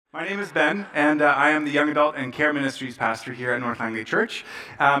My name is Ben, and I am the Young Adult and Care Ministries pastor here at North Langley Church.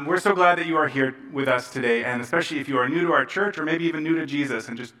 We're so glad that you are here with us today, and especially if you are new to our church or maybe even new to Jesus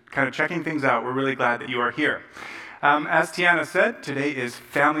and just kind of checking things out, we're really glad that you are here. As Tiana said, today is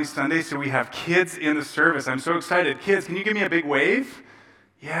Family Sunday, so we have kids in the service. I'm so excited. Kids, can you give me a big wave?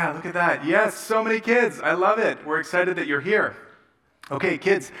 Yeah, look at that. Yes, so many kids. I love it. We're excited that you're here. Okay,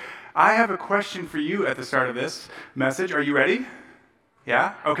 kids, I have a question for you at the start of this message. Are you ready?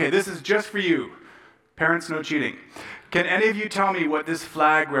 Yeah? Okay, this is just for you. Parents, no cheating. Can any of you tell me what this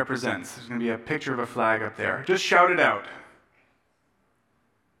flag represents? There's going to be a picture of a flag up there. Just shout it out.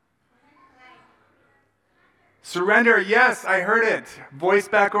 Surrender. Yes, I heard it. Voice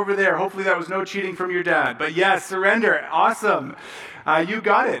back over there. Hopefully that was no cheating from your dad. But yes, surrender. Awesome. You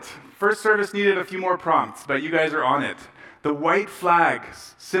got it. First service needed a few more prompts, but you guys are on it. The white flag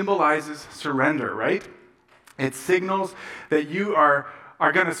symbolizes surrender, right? It signals that you are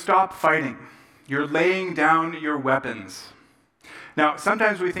going to stop fighting. You're laying down your weapons. Now,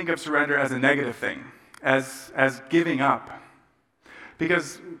 sometimes we think of surrender as a negative thing, as giving up.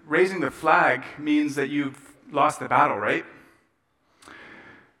 Because raising the flag means that you've lost the battle, right?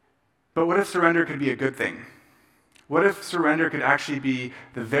 But what if surrender could be a good thing? What if surrender could actually be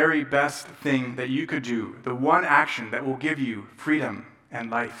the very best thing that you could do, the one action that will give you freedom and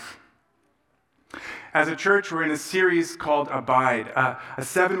life? As a church, we're in a series called Abide, a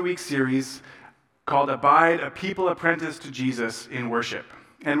 7-week series called Abide, a people apprenticed to Jesus in worship.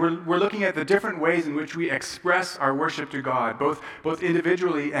 And we're looking at the different ways in which we express our worship to God, both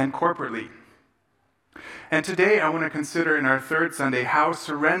individually and corporately. And today I want to consider in our third Sunday how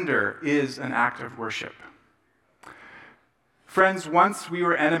surrender is an act of worship. Friends, once we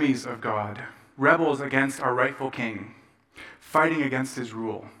were enemies of God, rebels against our rightful king, fighting against his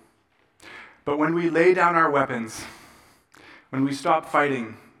rule. But when we lay down our weapons, when we stop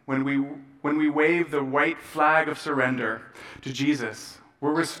fighting, when we wave the white flag of surrender to Jesus,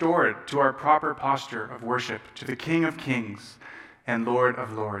 we're restored to our proper posture of worship to the King of Kings and Lord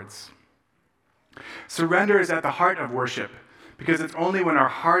of Lords. Surrender is at the heart of worship because it's only when our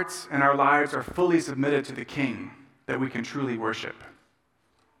hearts and our lives are fully submitted to the King that we can truly worship.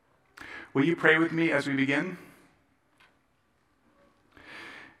 Will you pray with me as we begin?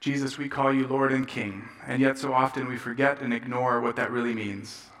 Jesus, we call you Lord and King, and yet so often we forget and ignore what that really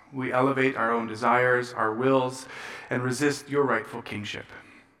means. We elevate our own desires, our wills, and resist your rightful kingship.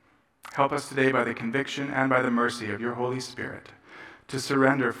 Help us today by the conviction and by the mercy of your Holy Spirit to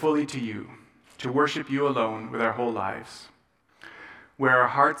surrender fully to you, to worship you alone with our whole lives. Where our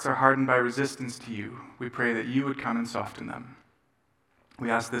hearts are hardened by resistance to you, we pray that you would come and soften them.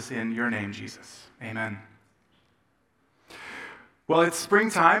 We ask this in your name, Jesus. Amen. Well, it's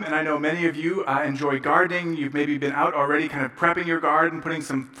springtime, and I know many of you enjoy gardening. You've maybe been out already kind of prepping your garden, putting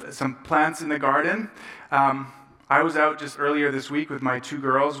some plants in the garden. I was out just earlier this week with my two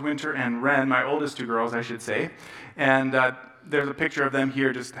girls, Winter and Wren, my oldest two girls, I should say. And there's a picture of them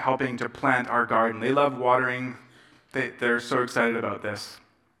here just helping to plant our garden. They love watering. They're so excited about this.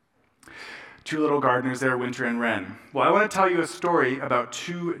 Two little gardeners there, Winter and Wren. Well, I want to tell you a story about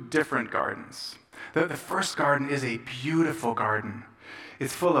two different gardens. The first garden is a beautiful garden.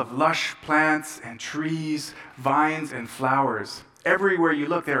 It's full of lush plants and trees, vines and flowers. Everywhere you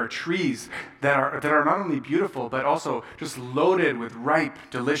look, there are trees that are not only beautiful, but also just loaded with ripe,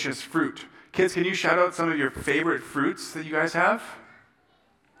 delicious fruit. Kids, can you shout out some of your favorite fruits that you guys have?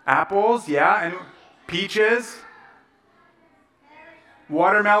 Apples, yeah, and peaches.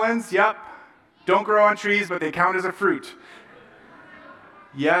 Watermelons, yep. Don't grow on trees, but they count as a fruit.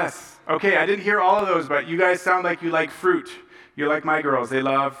 Yes. Okay, I didn't hear all of those, but you guys sound like you like fruit. You're like my girls. They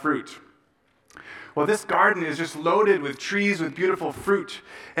love fruit. Well, this garden is just loaded with trees with beautiful fruit.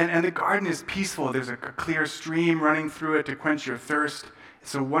 And the garden is peaceful. There's a clear stream running through it to quench your thirst.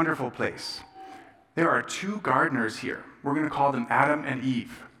 It's a wonderful place. There are two gardeners here. We're going to call them Adam and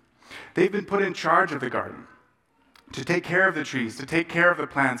Eve. They've been put in charge of the garden to take care of the trees, to take care of the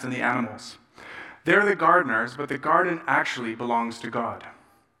plants and the animals. They're the gardeners, but the garden actually belongs to God.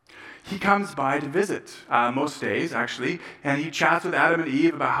 He comes by to visit most days, actually, and he chats with Adam and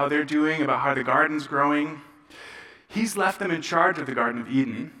Eve about how they're doing, about how the garden's growing. He's left them in charge of the Garden of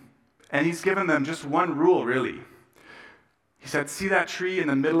Eden, and he's given them just one rule, really. He said, see that tree in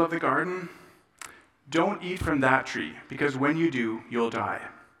the middle of the garden? Don't eat from that tree, because when you do, you'll die.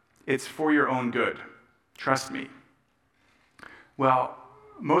 It's for your own good. Trust me. Well,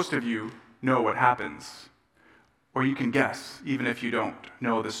 most of you know what happens. Or you can guess, even if you don't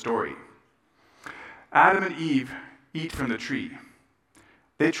know the story. Adam and Eve eat from the tree.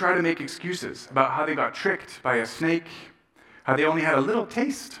 They try to make excuses about how they got tricked by a snake, how they only had a little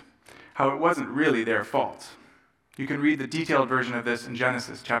taste, how it wasn't really their fault. You can read the detailed version of this in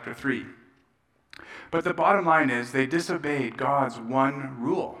Genesis chapter 3. But the bottom line is they disobeyed God's one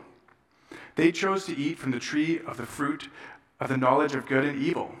rule. They chose to eat from the tree of the fruit of the knowledge of good and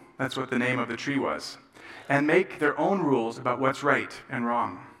evil. That's what the name of the tree was. And make their own rules about what's right and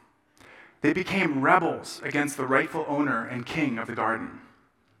wrong. They became rebels against the rightful owner and king of the garden.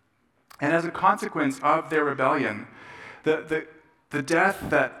 And as a consequence of their rebellion, the death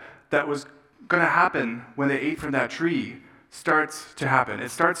that was going to happen when they ate from that tree starts to happen.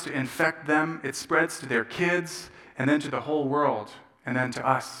 It starts to infect them. It spreads to their kids, and then to the whole world, and then to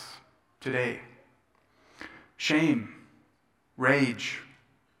us today. Shame, rage,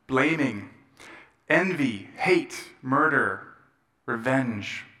 blaming, envy, hate, murder,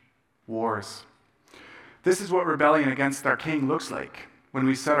 revenge, wars. This is what rebellion against our king looks like when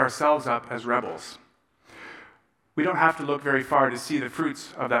we set ourselves up as rebels. We don't have to look very far to see the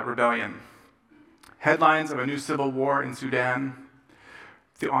fruits of that rebellion. Headlines of a new civil war in Sudan,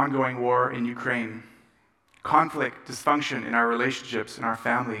 the ongoing war in Ukraine, conflict, dysfunction in our relationships, in our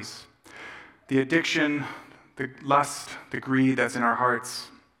families, the addiction, the lust, the greed that's in our hearts.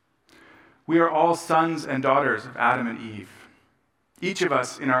 We are all sons and daughters of Adam and Eve. Each of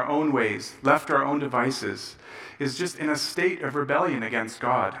us, in our own ways, left to our own devices, is just in a state of rebellion against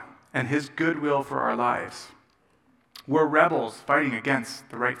God and his goodwill for our lives. We're rebels fighting against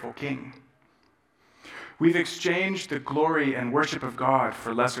the rightful king. We've exchanged the glory and worship of God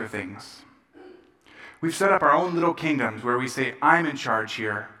for lesser things. We've set up our own little kingdoms where we say, I'm in charge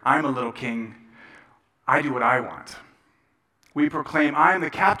here, I'm a little king, I do what I want. We proclaim, I am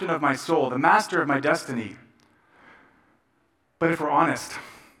the captain of my soul, the master of my destiny. But if we're honest,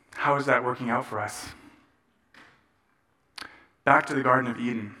 how is that working out for us? Back to the Garden of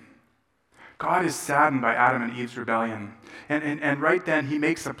Eden. God is saddened by Adam and Eve's rebellion. And right then, he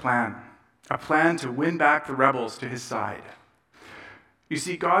makes a plan to win back the rebels to his side. You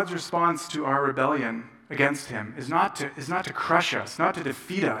see, God's response to our rebellion against him is not to crush us, not to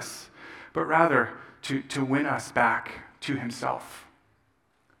defeat us, but rather to win us back to himself,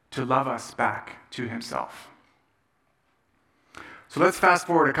 to love us back to himself. So let's fast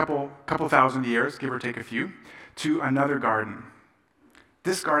forward a couple thousand years, give or take a few, to another garden.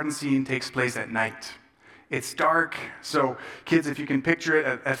 This garden scene takes place at night. It's dark, so kids, if you can picture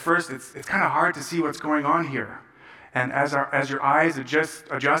it, at first it's kind of hard to see what's going on here. And as your eyes adjust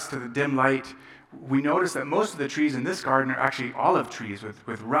to the dim light, we notice that most of the trees in this garden are actually olive trees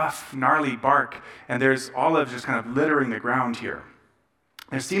with rough, gnarly bark, and there's olives just kind of littering the ground here.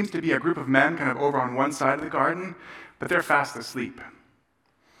 There seems to be a group of men kind of over on one side of the garden, but they're fast asleep.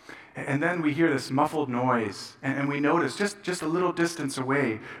 And then we hear this muffled noise, and we notice just a little distance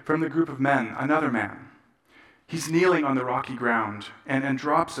away from the group of men, another man. He's kneeling on the rocky ground, and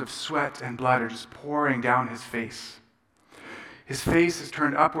drops of sweat and blood are just pouring down his face. His face is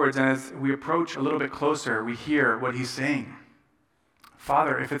turned upwards, and as we approach a little bit closer, we hear what he's saying.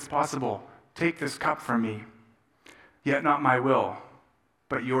 Father, if it's possible, take this cup from me. Yet not my will,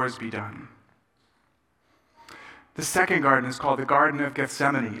 but yours be done. The second garden is called the Garden of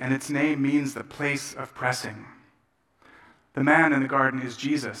Gethsemane, and its name means the place of pressing. The man in the garden is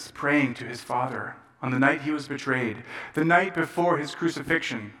Jesus, praying to his Father on the night he was betrayed, the night before his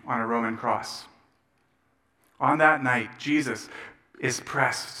crucifixion on a Roman cross. On that night, Jesus is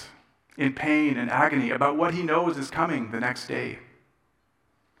pressed in pain and agony about what he knows is coming the next day.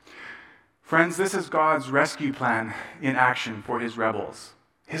 Friends, this is God's rescue plan in action for his rebels.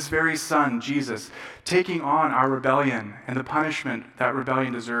 His very son, Jesus, taking on our rebellion and the punishment that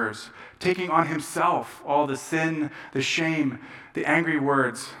rebellion deserves, taking on himself all the sin, the shame, the angry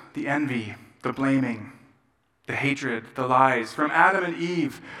words, the envy, the blaming, the hatred, the lies, from Adam and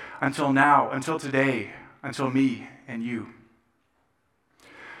Eve until now, until today, until me and you.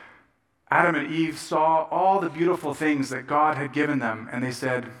 Adam and Eve saw all the beautiful things that God had given them, and they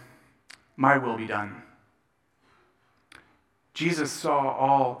said, my will be done. Jesus saw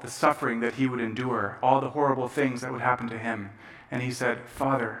all the suffering that he would endure, all the horrible things that would happen to him, and he said,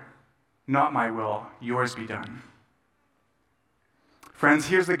 Father, not my will, yours be done. Friends,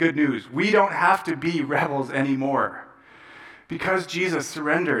 here's the good news. We don't have to be rebels anymore. Because Jesus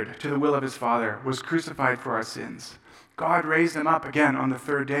surrendered to the will of his Father, was crucified for our sins, God raised him up again on the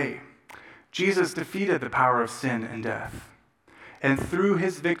third day. Jesus defeated the power of sin and death. And through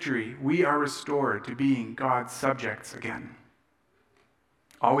his victory, we are restored to being God's subjects again.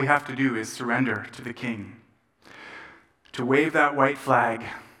 All we have to do is surrender to the King, to wave that white flag.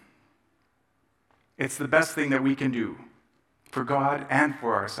 It's the best thing that we can do for God and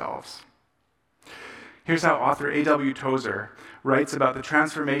for ourselves. Here's how author A.W. Tozer writes about the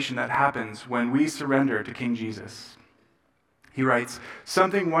transformation that happens when we surrender to King Jesus. He writes,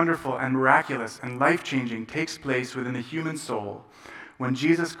 "Something wonderful and miraculous and life-changing takes place within the human soul when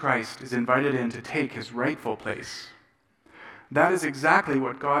Jesus Christ is invited in to take his rightful place. That is exactly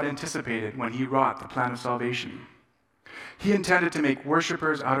what God anticipated when he wrought the plan of salvation. He intended to make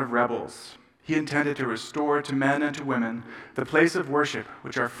worshipers out of rebels. He intended to restore to men and to women the place of worship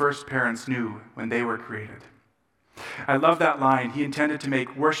which our first parents knew when they were created." I love that line. He intended to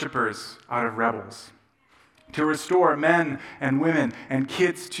make worshipers out of rebels. To restore men and women and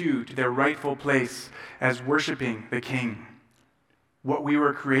kids too to their rightful place as worshiping the King, what we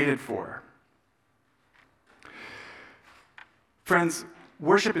were created for. Friends,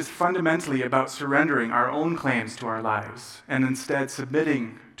 worship is fundamentally about surrendering our own claims to our lives and instead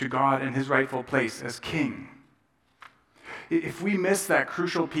submitting to God and his rightful place as King. If we miss that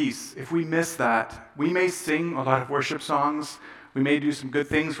crucial piece, if we miss that, we may sing a lot of worship songs, we may do some good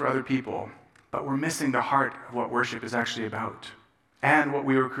things for other people, but we're missing the heart of what worship is actually about and what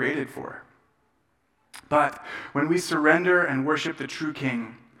we were created for. But when we surrender and worship the true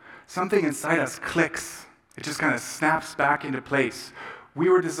King, something inside us clicks. It just kind of snaps back into place. We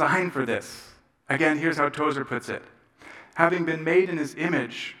were designed for this. Again, here's how Tozer puts it. Having been made in his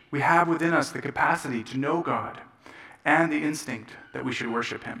image, we have within us the capacity to know God and the instinct that we should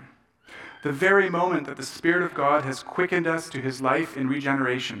worship him. The very moment that the Spirit of God has quickened us to his life in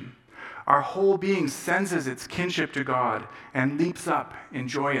regeneration, our whole being senses its kinship to God and leaps up in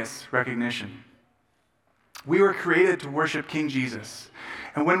joyous recognition. We were created to worship King Jesus.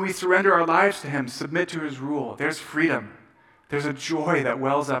 And when we surrender our lives to him, submit to his rule, there's freedom. There's a joy that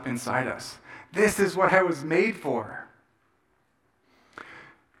wells up inside us. This is what I was made for.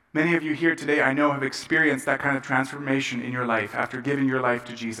 Many of you here today, I know, have experienced that kind of transformation in your life after giving your life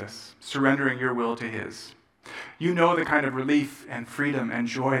to Jesus, surrendering your will to his. You know the kind of relief and freedom and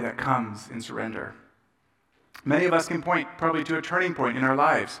joy that comes in surrender. Many of us can point probably to a turning point in our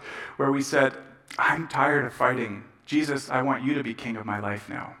lives where we said, I'm tired of fighting. Jesus, I want you to be king of my life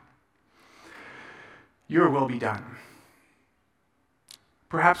now. Your will be done.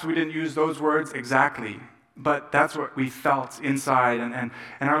 Perhaps we didn't use those words exactly, but that's what we felt inside, and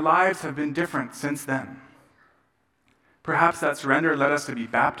our lives have been different since then. Perhaps that surrender led us to be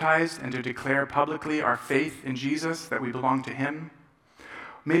baptized and to declare publicly our faith in Jesus, that we belong to him.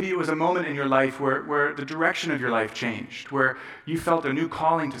 Maybe it was a moment in your life where the direction of your life changed, where you felt a new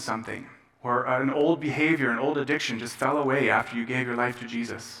calling to something, or an old behavior, an old addiction just fell away after you gave your life to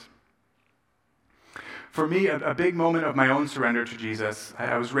Jesus. For me, a big moment of my own surrender to Jesus,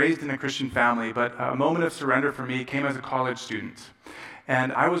 I was raised in a Christian family, but a moment of surrender for me came as a college student.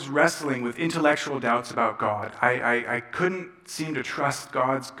 And I was wrestling with intellectual doubts about God. I couldn't seem to trust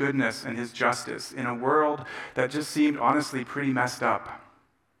God's goodness and his justice in a world that just seemed honestly pretty messed up.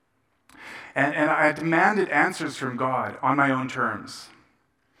 And I demanded answers from God on my own terms.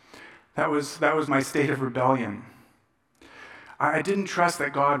 That was my state of rebellion. I didn't trust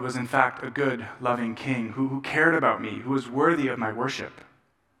that God was in fact a good, loving king who cared about me, who was worthy of my worship.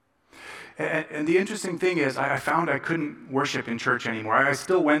 And the interesting thing is, I found I couldn't worship in church anymore. I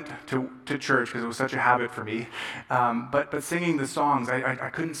still went to church because it was such a habit for me. But singing the songs, I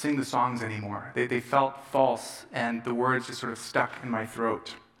couldn't sing the songs anymore. They felt false, and the words just sort of stuck in my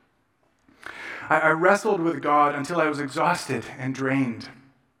throat. I wrestled with God until I was exhausted and drained.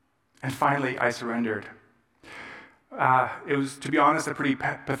 And finally, I surrendered. It was, to be honest, a pretty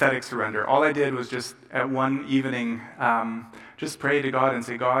pathetic surrender. All I did was just, at one evening, just pray to God and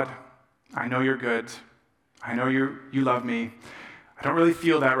say, God, I know you're good. I know you love me. I don't really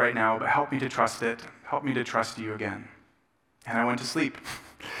feel that right now, but help me to trust it. Help me to trust you again. And I went to sleep.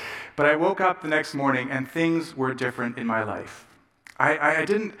 But I woke up the next morning, and things were different in my life. I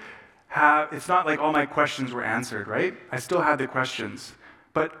didn't have, it's not like all my questions were answered, right? I still had the questions.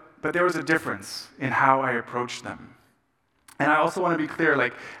 But there was a difference in how I approached them. And I also want to be clear,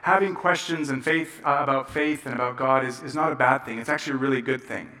 like having questions and about faith and about God is not a bad thing. It's actually a really good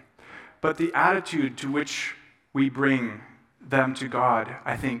thing. But the attitude to which we bring them to God,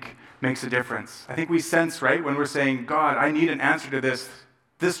 I think, makes a difference. I think we sense, right, when we're saying, God, I need an answer to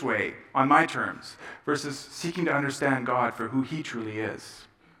this way, on my terms, versus seeking to understand God for who he truly is.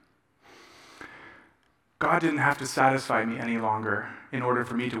 God didn't have to satisfy me any longer in order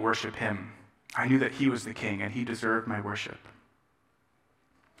for me to worship him. I knew that he was the king and he deserved my worship.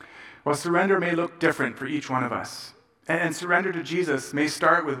 Well, surrender may look different for each one of us. And surrender to Jesus may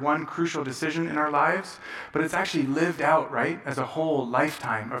start with one crucial decision in our lives, but it's actually lived out, right, as a whole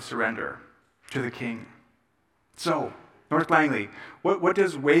lifetime of surrender to the king. So, North Langley, what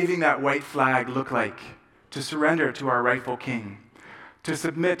does waving that white flag look like? To surrender to our rightful King, to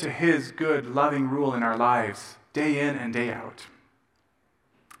submit to his good, loving rule in our lives, day in and day out.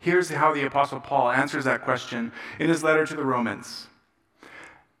 Here's how the Apostle Paul answers that question in his letter to the Romans.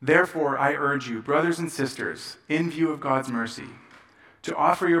 Therefore, I urge you, brothers and sisters, in view of God's mercy, to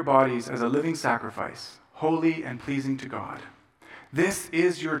offer your bodies as a living sacrifice, holy and pleasing to God. This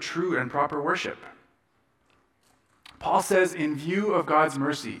is your true and proper worship. Paul says, in view of God's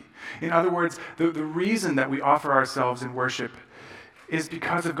mercy. In other words, the reason that we offer ourselves in worship is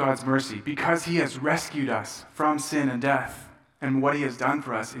because of God's mercy, because he has rescued us from sin and death and what he has done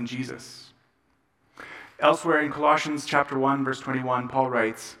for us in Jesus. Elsewhere in Colossians chapter 1, verse 21, Paul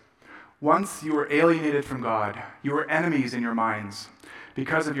writes, once you were alienated from God, you were enemies in your minds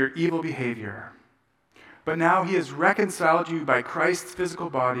because of your evil behavior. But now he has reconciled you by Christ's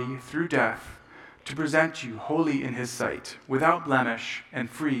physical body through death to present you holy in his sight, without blemish and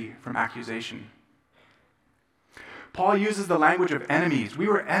free from accusation. Paul uses the language of enemies. We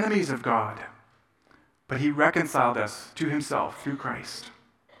were enemies of God, but he reconciled us to himself through Christ.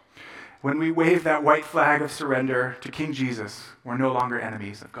 When we wave that white flag of surrender to King Jesus, we're no longer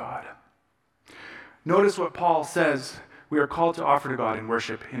enemies of God. Notice what Paul says we are called to offer to God in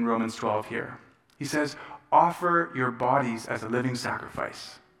worship in Romans 12 here. He says, offer your bodies as a living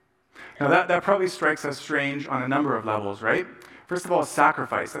sacrifice. Now that probably strikes us strange on a number of levels, right? First of all,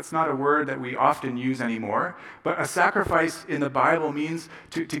 sacrifice. That's not a word that we often use anymore, but a sacrifice in the Bible means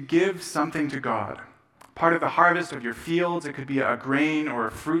to give something to God. Part of the harvest of your fields, it could be a grain or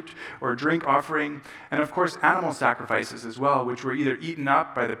a fruit or a drink offering, and of course animal sacrifices as well, which were either eaten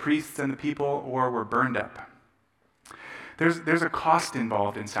up by the priests and the people or were burned up. There's a cost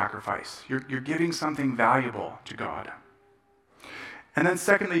involved in sacrifice. You're giving something valuable to God. And then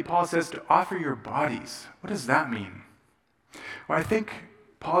secondly, Paul says to offer your bodies. What does that mean? Well, I think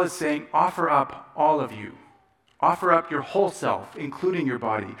Paul is saying offer up all of you. Offer up your whole self, including your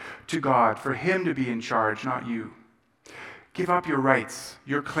body, to God for him to be in charge, not you. Give up your rights,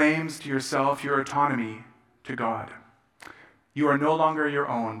 your claims to yourself, your autonomy to God. You are no longer your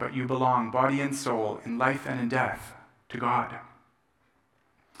own, but you belong, body and soul, in life and in death, to God.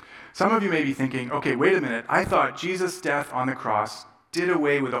 Some of you may be thinking, okay, wait a minute. I thought Jesus' death on the cross did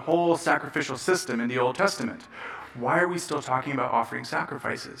away with the whole sacrificial system in the Old Testament. Why are we still talking about offering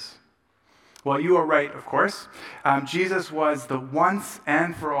sacrifices? Well, you are right, of course. Jesus was the once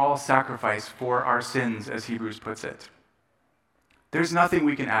and for all sacrifice for our sins, as Hebrews puts it. There's nothing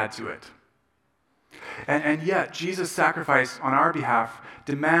we can add to it. And yet, Jesus' sacrifice on our behalf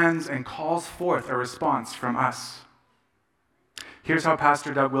demands and calls forth a response from us. Here's how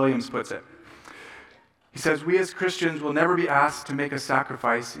Pastor Doug Williams puts it. He says, we as Christians will never be asked to make a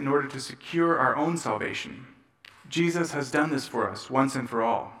sacrifice in order to secure our own salvation. Jesus has done this for us once and for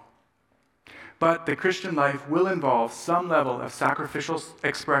all. But the Christian life will involve some level of sacrificial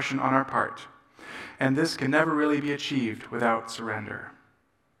expression on our part, and this can never really be achieved without surrender.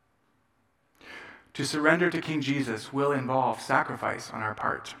 To surrender to King Jesus will involve sacrifice on our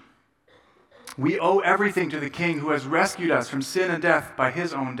part. We owe everything to the King who has rescued us from sin and death by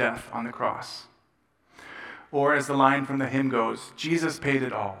his own death on the cross. Or as the line from the hymn goes, Jesus paid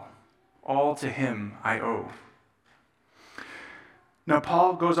it all to him I owe. Now,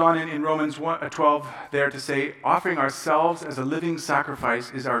 Paul goes on in Romans 12 there to say, offering ourselves as a living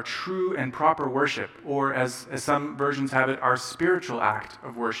sacrifice is our true and proper worship, or as some versions have it, our spiritual act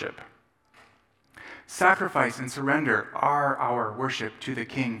of worship. Sacrifice and surrender are our worship to the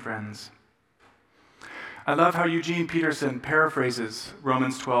King, friends. I love how Eugene Peterson paraphrases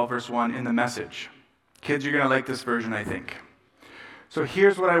Romans 12, verse 1 in the Message. Kids, you're going to like this version, I think. So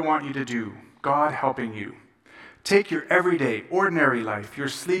here's what I want you to do, God helping you. Take your everyday, ordinary life, your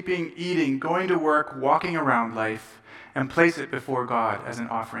sleeping, eating, going to work, walking around life, and place it before God as an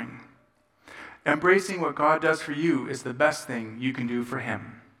offering. Embracing what God does for you is the best thing you can do for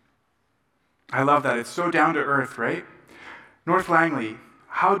him. I love that. It's so down to earth, right? North Langley,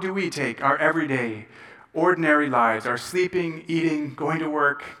 how do we take our everyday, ordinary lives, our sleeping, eating, going to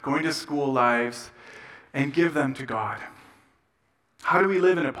work, going to school lives, and give them to God? How do we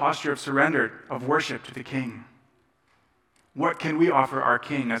live in a posture of surrender, of worship to the King? What can we offer our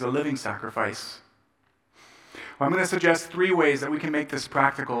King as a living sacrifice? Well, I'm going to suggest 3 ways that we can make this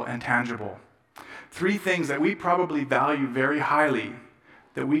practical and tangible. 3 things that we probably value very highly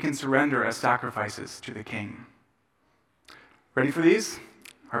that we can surrender as sacrifices to the King. Ready for these?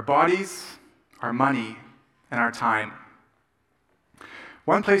 Our bodies, our money, and our time.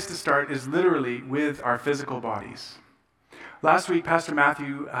 One place to start is literally with our physical bodies. Last week, Pastor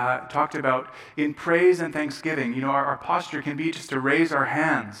Matthew talked about in praise and thanksgiving, our posture can be just to raise our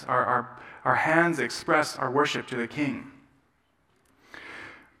hands. Our hands express our worship to the King.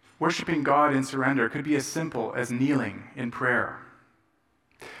 Worshiping God in surrender could be as simple as kneeling in prayer.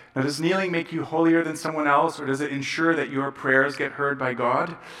 Now, does kneeling make you holier than someone else, or does it ensure that your prayers get heard by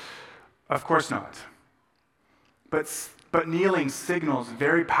God? Of course not. But kneeling signals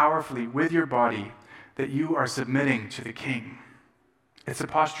very powerfully with your body that you are submitting to the King. It's a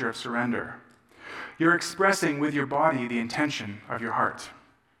posture of surrender. You're expressing with your body the intention of your heart.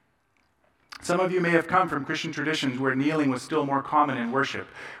 Some of you may have come from Christian traditions where kneeling was still more common in worship,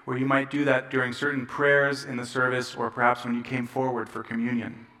 where you might do that during certain prayers in the service or perhaps when you came forward for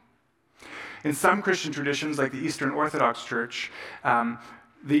communion. In some Christian traditions, like the Eastern Orthodox Church,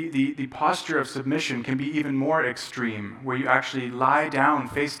 the posture of submission can be even more extreme, where you actually lie down,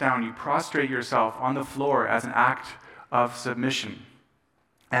 face down, you prostrate yourself on the floor as an act of submission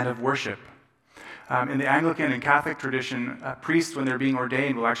and of worship. In the Anglican and Catholic tradition, priests, when they're being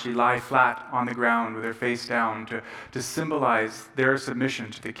ordained, will actually lie flat on the ground with their face down to symbolize their submission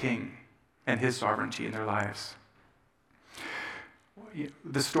to the King and his sovereignty in their lives.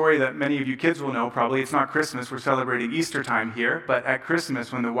 The story that many of you kids will know probably, it's not Christmas, we're celebrating Easter time here, but at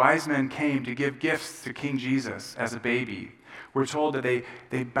Christmas when the wise men came to give gifts to King Jesus as a baby, we're told that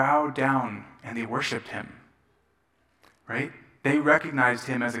they bowed down and they worshiped him, right? They recognized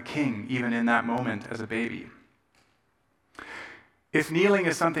him as a king even in that moment as a baby. If kneeling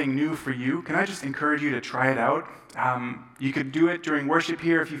is something new for you, can I just encourage you to try it out? You could do it during worship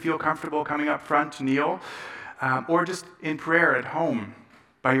here if you feel comfortable coming up front to kneel. Or just in prayer at home,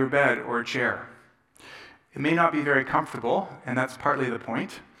 by your bed or a chair. It may not be very comfortable, and that's partly the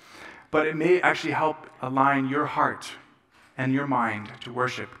point, but it may actually help align your heart and your mind to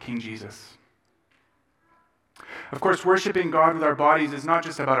worship King Jesus. Of course, worshiping God with our bodies is not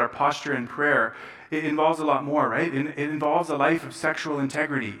just about our posture in prayer. It involves a lot more, right? It involves a life of sexual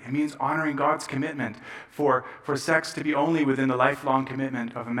integrity. It means honoring God's commitment for sex to be only within the lifelong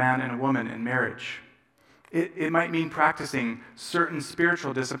commitment of a man and a woman in marriage. It might mean practicing certain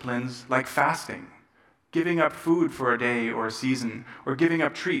spiritual disciplines like fasting, giving up food for a day or a season, or giving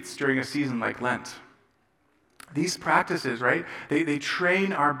up treats during a season like Lent. These practices, right, they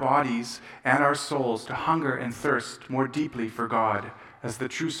train our bodies and our souls to hunger and thirst more deeply for God as the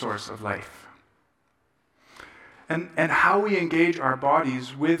true source of life. And how we engage our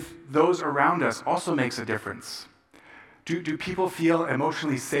bodies with those around us also makes a difference. Do people feel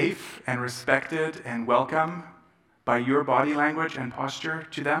emotionally safe and respected and welcome by your body language and posture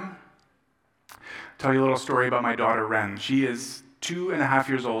to them? I'll tell you a little story about my daughter, Ren. She is 2.5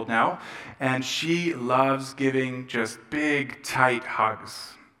 years old now, and she loves giving just big, tight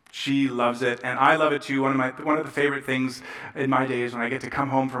hugs. She loves it, and I love it too. One of the favorite things in my days when I get to come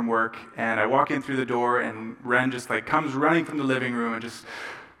home from work, and I walk in through the door, and Ren just comes running from the living room and just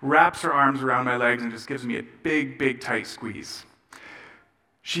wraps her arms around my legs and just gives me a big, big, tight squeeze.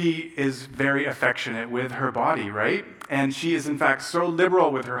 She is very affectionate with her body, right? And she is, in fact, so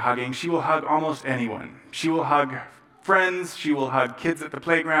liberal with her hugging, she will hug almost anyone. She will hug friends, she will hug kids at the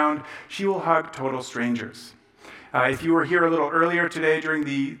playground, she will hug total strangers. If you were here a little earlier today during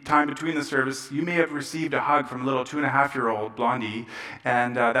the time between the service, you may have received a hug from a little 2.5-year-old Blondie,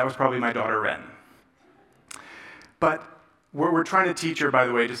 and that was probably my daughter, Ren. But we're trying to teach her, by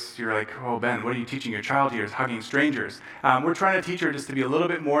the way, you're like, oh, Ben, what are you teaching your child here is hugging strangers. We're trying to teach her just to be a little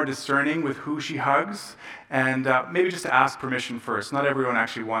bit more discerning with who she hugs, and maybe just to ask permission first. Not everyone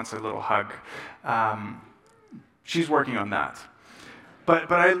actually wants a little hug. She's working on that. But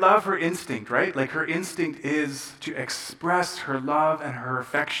I love her instinct, right? Like her instinct is to express her love and her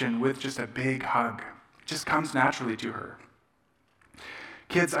affection with just a big hug. It just comes naturally to her.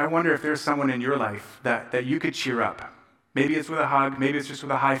 Kids, I wonder if there's someone in your life that you could cheer up. Maybe it's with a hug, maybe it's just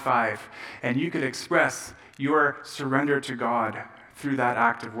with a high five, and you could express your surrender to God through that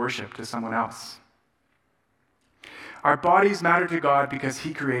act of worship to someone else. Our bodies matter to God because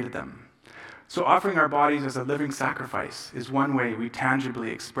He created them. So offering our bodies as a living sacrifice is one way we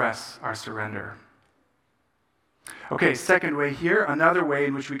tangibly express our surrender. Okay, second way here, another way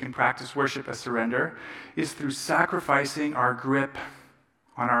in which we can practice worship as surrender is through sacrificing our grip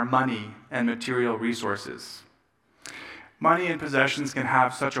on our money and material resources. Money and possessions can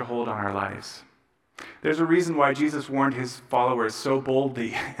have such a hold on our lives. There's a reason why Jesus warned his followers so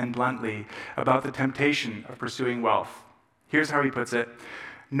boldly and bluntly about the temptation of pursuing wealth. Here's how he puts it: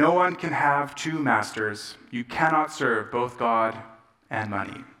 no one can have two masters. You cannot serve both God and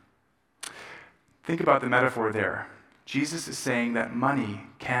money. Think about the metaphor there. Jesus is saying that money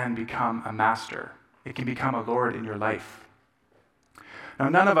can become a master. It can become a lord in your life. Now,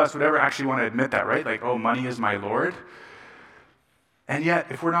 none of us would ever actually want to admit that, right? Like, oh, money is my Lord. And yet,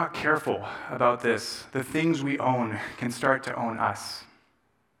 if we're not careful about this, the things we own can start to own us.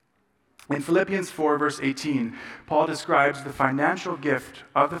 In Philippians 4, verse 18, Paul describes the financial gift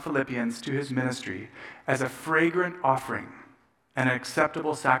of the Philippians to his ministry as a fragrant offering and an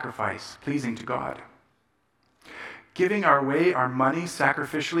acceptable sacrifice, pleasing to God. Giving our money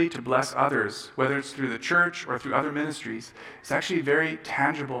sacrificially to bless others, whether it's through the church or through other ministries, is actually very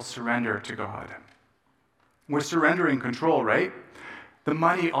tangible surrender to God. We're surrendering control, right? The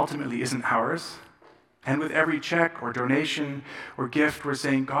money ultimately isn't ours. And with every check or donation or gift, we're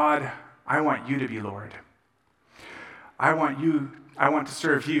saying, God, I want you to be Lord. I want to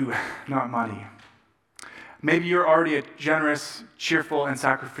serve you, not money. Maybe you're already a generous, cheerful, and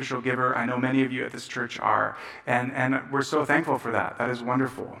sacrificial giver. I know many of you at this church are, and we're so thankful for that. That is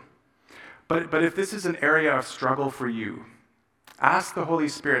wonderful. But if this is an area of struggle for you, ask the Holy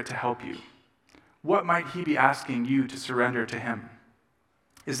Spirit to help you. What might he be asking you to surrender to him?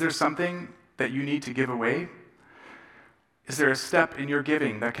 Is there something that you need to give away? Is there a step in your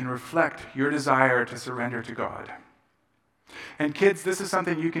giving that can reflect your desire to surrender to God? And kids, this is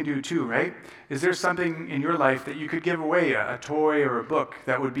something you can do too, right? Is there something in your life that you could give away, a toy or a book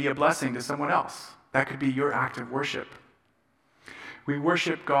that would be a blessing to someone else? That could be your act of worship. We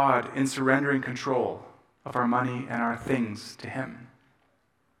worship God in surrendering control of our money and our things to him.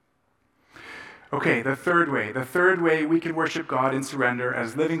 Okay, the third way we can worship God in surrender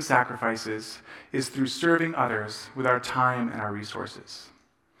as living sacrifices is through serving others with our time and our resources.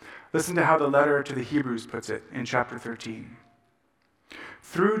 Listen to how the letter to the Hebrews puts it in chapter 13.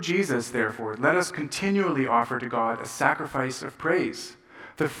 Through Jesus, therefore, let us continually offer to God a sacrifice of praise,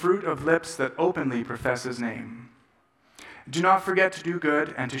 the fruit of lips that openly profess his name. Do not forget to do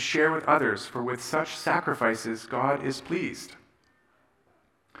good and to share with others, for with such sacrifices God is pleased.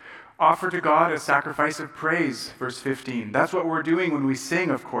 Offer to God a sacrifice of praise, verse 15. That's what we're doing when we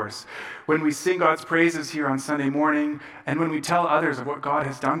sing, of course. When we sing God's praises here on Sunday morning, and when we tell others of what God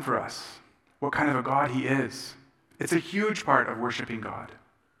has done for us, what kind of a God he is. It's a huge part of worshiping God.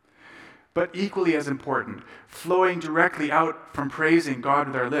 But equally as important, flowing directly out from praising God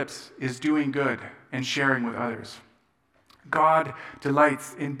with our lips is doing good and sharing with others. God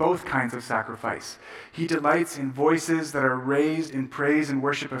delights in both kinds of sacrifice. He delights in voices that are raised in praise and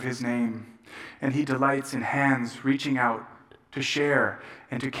worship of his name. And he delights in hands reaching out to share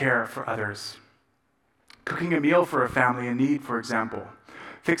and to care for others. Cooking a meal for a family in need, for example.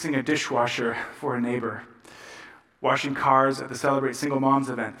 Fixing a dishwasher for a neighbor. Washing cars at the Celebrate Single Moms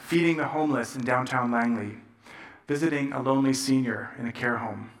event. Feeding the homeless in downtown Langley. Visiting a lonely senior in a care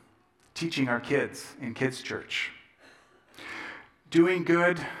home. Teaching our kids in kids' church. Doing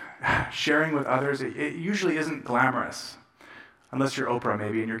good, sharing with others, it usually isn't glamorous, unless you're Oprah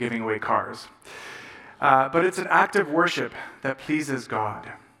maybe and you're giving away cars. But it's an act of worship that pleases God.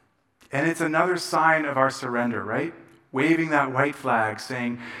 And it's another sign of our surrender, right? Waving that white flag,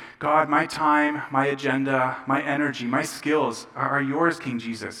 saying, God, my time, my agenda, my energy, my skills are yours, King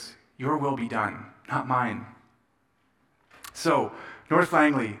Jesus. Your will be done, not mine. So, North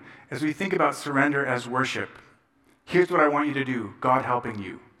Langley, as we think about surrender as worship, here's what I want you to do, God helping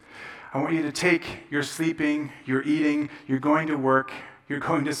you. I want you to take your sleeping, your eating, you're going to work, you're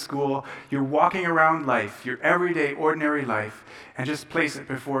going to school, you're walking around life, your everyday, ordinary life, and just place it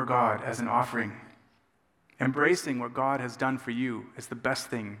before God as an offering. Embracing what God has done for you is the best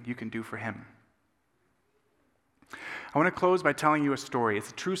thing you can do for him. I want to close by telling you a story.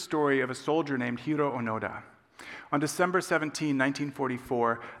 It's a true story of a soldier named Hiro Onoda. On December 17,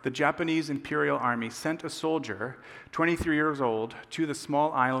 1944, the Japanese Imperial Army sent a soldier, 23 years old, to the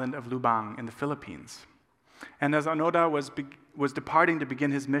small island of Lubang in the Philippines. And as Onoda was departing to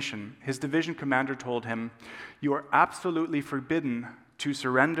begin his mission, his division commander told him, "You are absolutely forbidden to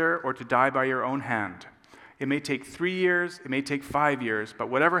surrender or to die by your own hand. It may take 3 years, it may take 5 years, but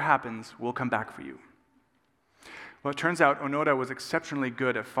whatever happens, we'll come back for you." Well, it turns out Onoda was exceptionally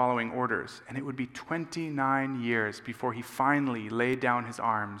good at following orders, and it would be 29 years before he finally laid down his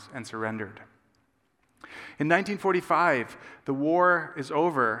arms and surrendered. In 1945, the war is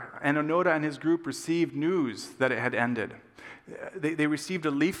over, and Onoda and his group received news that it had ended. They received a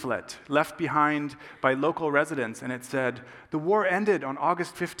leaflet left behind by local residents, and it said, "The war ended on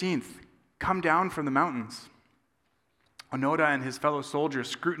August 15th. Come down from the mountains." Onoda and his fellow soldiers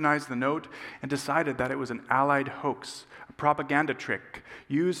scrutinized the note and decided that it was an Allied hoax, a propaganda trick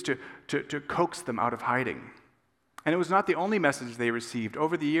used to coax them out of hiding. And it was not the only message they received.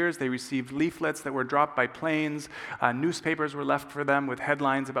 Over the years, they received leaflets that were dropped by planes. Newspapers were left for them with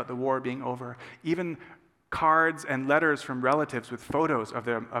headlines about the war being over. Even cards and letters from relatives with photos of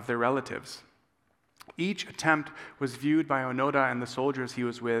their relatives. Each attempt was viewed by Onoda and the soldiers he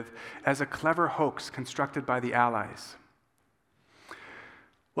was with as a clever hoax constructed by the Allies.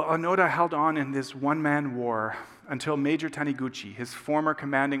 Well, Onoda held on in this one-man war until Major Taniguchi, his former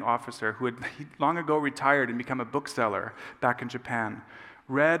commanding officer, who had long ago retired and become a bookseller back in Japan,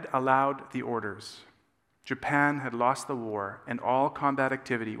 read aloud the orders. Japan had lost the war, and all combat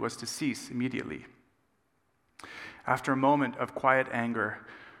activity was to cease immediately. After a moment of quiet anger,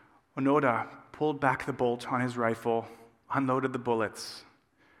 Onoda pulled back the bolt on his rifle, unloaded the bullets,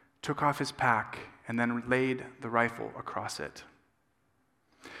 took off his pack, and then laid the rifle across it.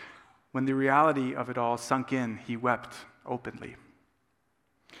 When the reality of it all sunk in, he wept openly.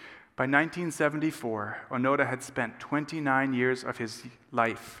 By 1974, Onoda had spent 29 years of his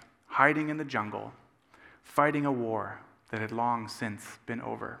life hiding in the jungle, fighting a war that had long since been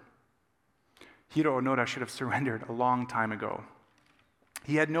over. Hiro Onoda should have surrendered a long time ago.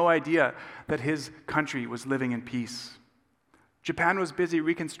 He had no idea that his country was living in peace. Japan was busy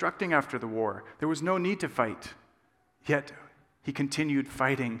reconstructing after the war. There was no need to fight. Yet, he continued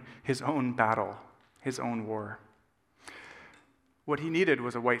fighting his own battle, his own war. What he needed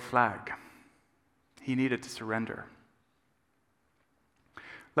was a white flag. He needed to surrender.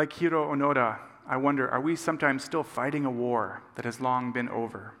 Like Hiro Onoda, I wonder, are we sometimes still fighting a war that has long been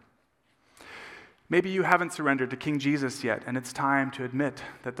over? Maybe you haven't surrendered to King Jesus yet, and it's time to admit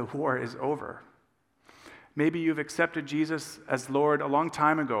that the war is over. Maybe you've accepted Jesus as Lord a long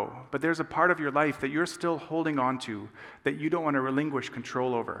time ago, but there's a part of your life that you're still holding on to that you don't want to relinquish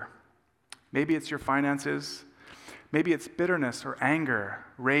control over. Maybe it's your finances. Maybe it's bitterness or anger,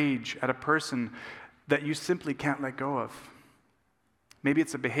 rage at a person that you simply can't let go of. Maybe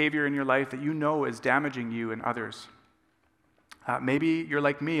it's a behavior in your life that you know is damaging you and others. Maybe you're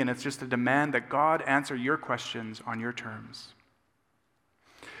like me and it's just a demand that God answer your questions on your terms.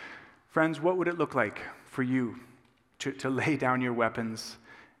 Friends, what would it look like for you to lay down your weapons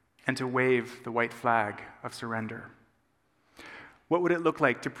and to wave the white flag of surrender? What would it look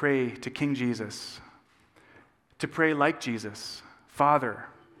like to pray to King Jesus? To pray like Jesus, Father,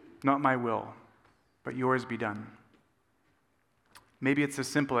 not my will, but yours be done. Maybe it's as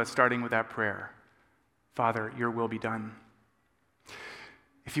simple as starting with that prayer, Father, your will be done.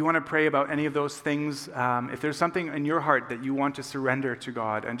 If you want to pray about any of those things, if there's something in your heart that you want to surrender to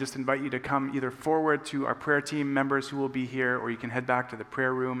God, and just invite you to come either forward to our prayer team members who will be here, or you can head back to the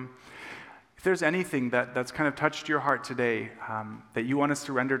prayer room. If there's anything that's kind of touched your heart today that you want to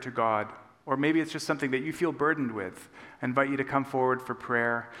surrender to God, or maybe it's just something that you feel burdened with, I invite you to come forward for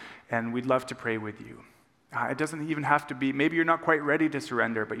prayer, and we'd love to pray with you. It doesn't even have to be, maybe you're not quite ready to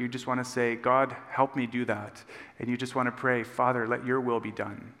surrender, but you just want to say, God, help me do that. And you just want to pray, Father, let your will be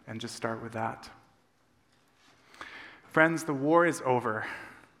done. And just start with that. Friends, the war is over.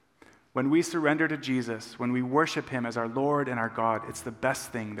 When we surrender to Jesus, when we worship him as our Lord and our God, it's the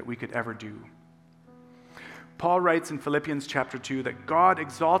best thing that we could ever do. Paul writes in Philippians chapter 2 that God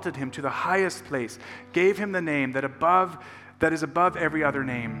exalted him to the highest place, gave him the name that is above every other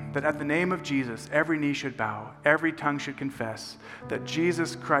name, that at the name of Jesus, every knee should bow, every tongue should confess that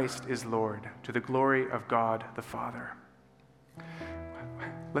Jesus Christ is Lord, to the glory of God the Father.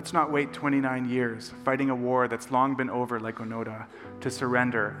 Let's not wait 29 years fighting a war that's long been over like Onoda to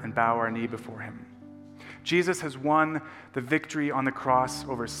surrender and bow our knee before him. Jesus has won the victory on the cross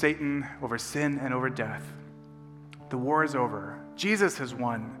over Satan, over sin, and over death. The war is over. Jesus has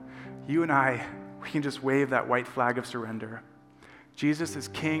won. You and I, we can just wave that white flag of surrender. Jesus is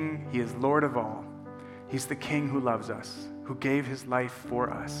King. He is Lord of all. He's the King who loves us, who gave his life for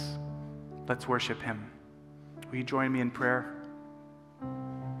us. Let's worship him. Will you join me in prayer?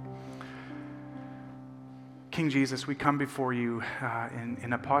 King Jesus, we come before you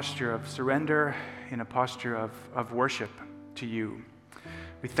in a posture of surrender, in a posture of worship to you.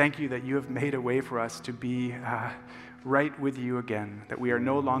 We thank you that you have made a way for us to be right with you again, that we are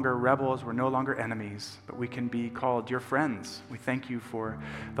no longer rebels, we're no longer enemies, but we can be called your friends. We thank you for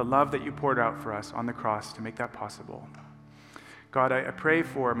the love that you poured out for us on the cross to make that possible. God, I pray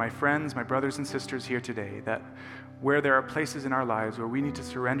for my friends, my brothers and sisters here today, that where there are places in our lives where we need to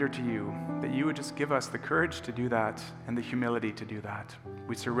surrender to you, that you would just give us the courage to do that and the humility to do that.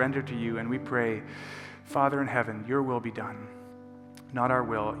 We surrender to you and we pray, Father in heaven, your will be done. Not our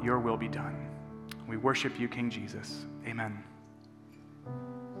will, your will be done. We worship you, King Jesus. Amen.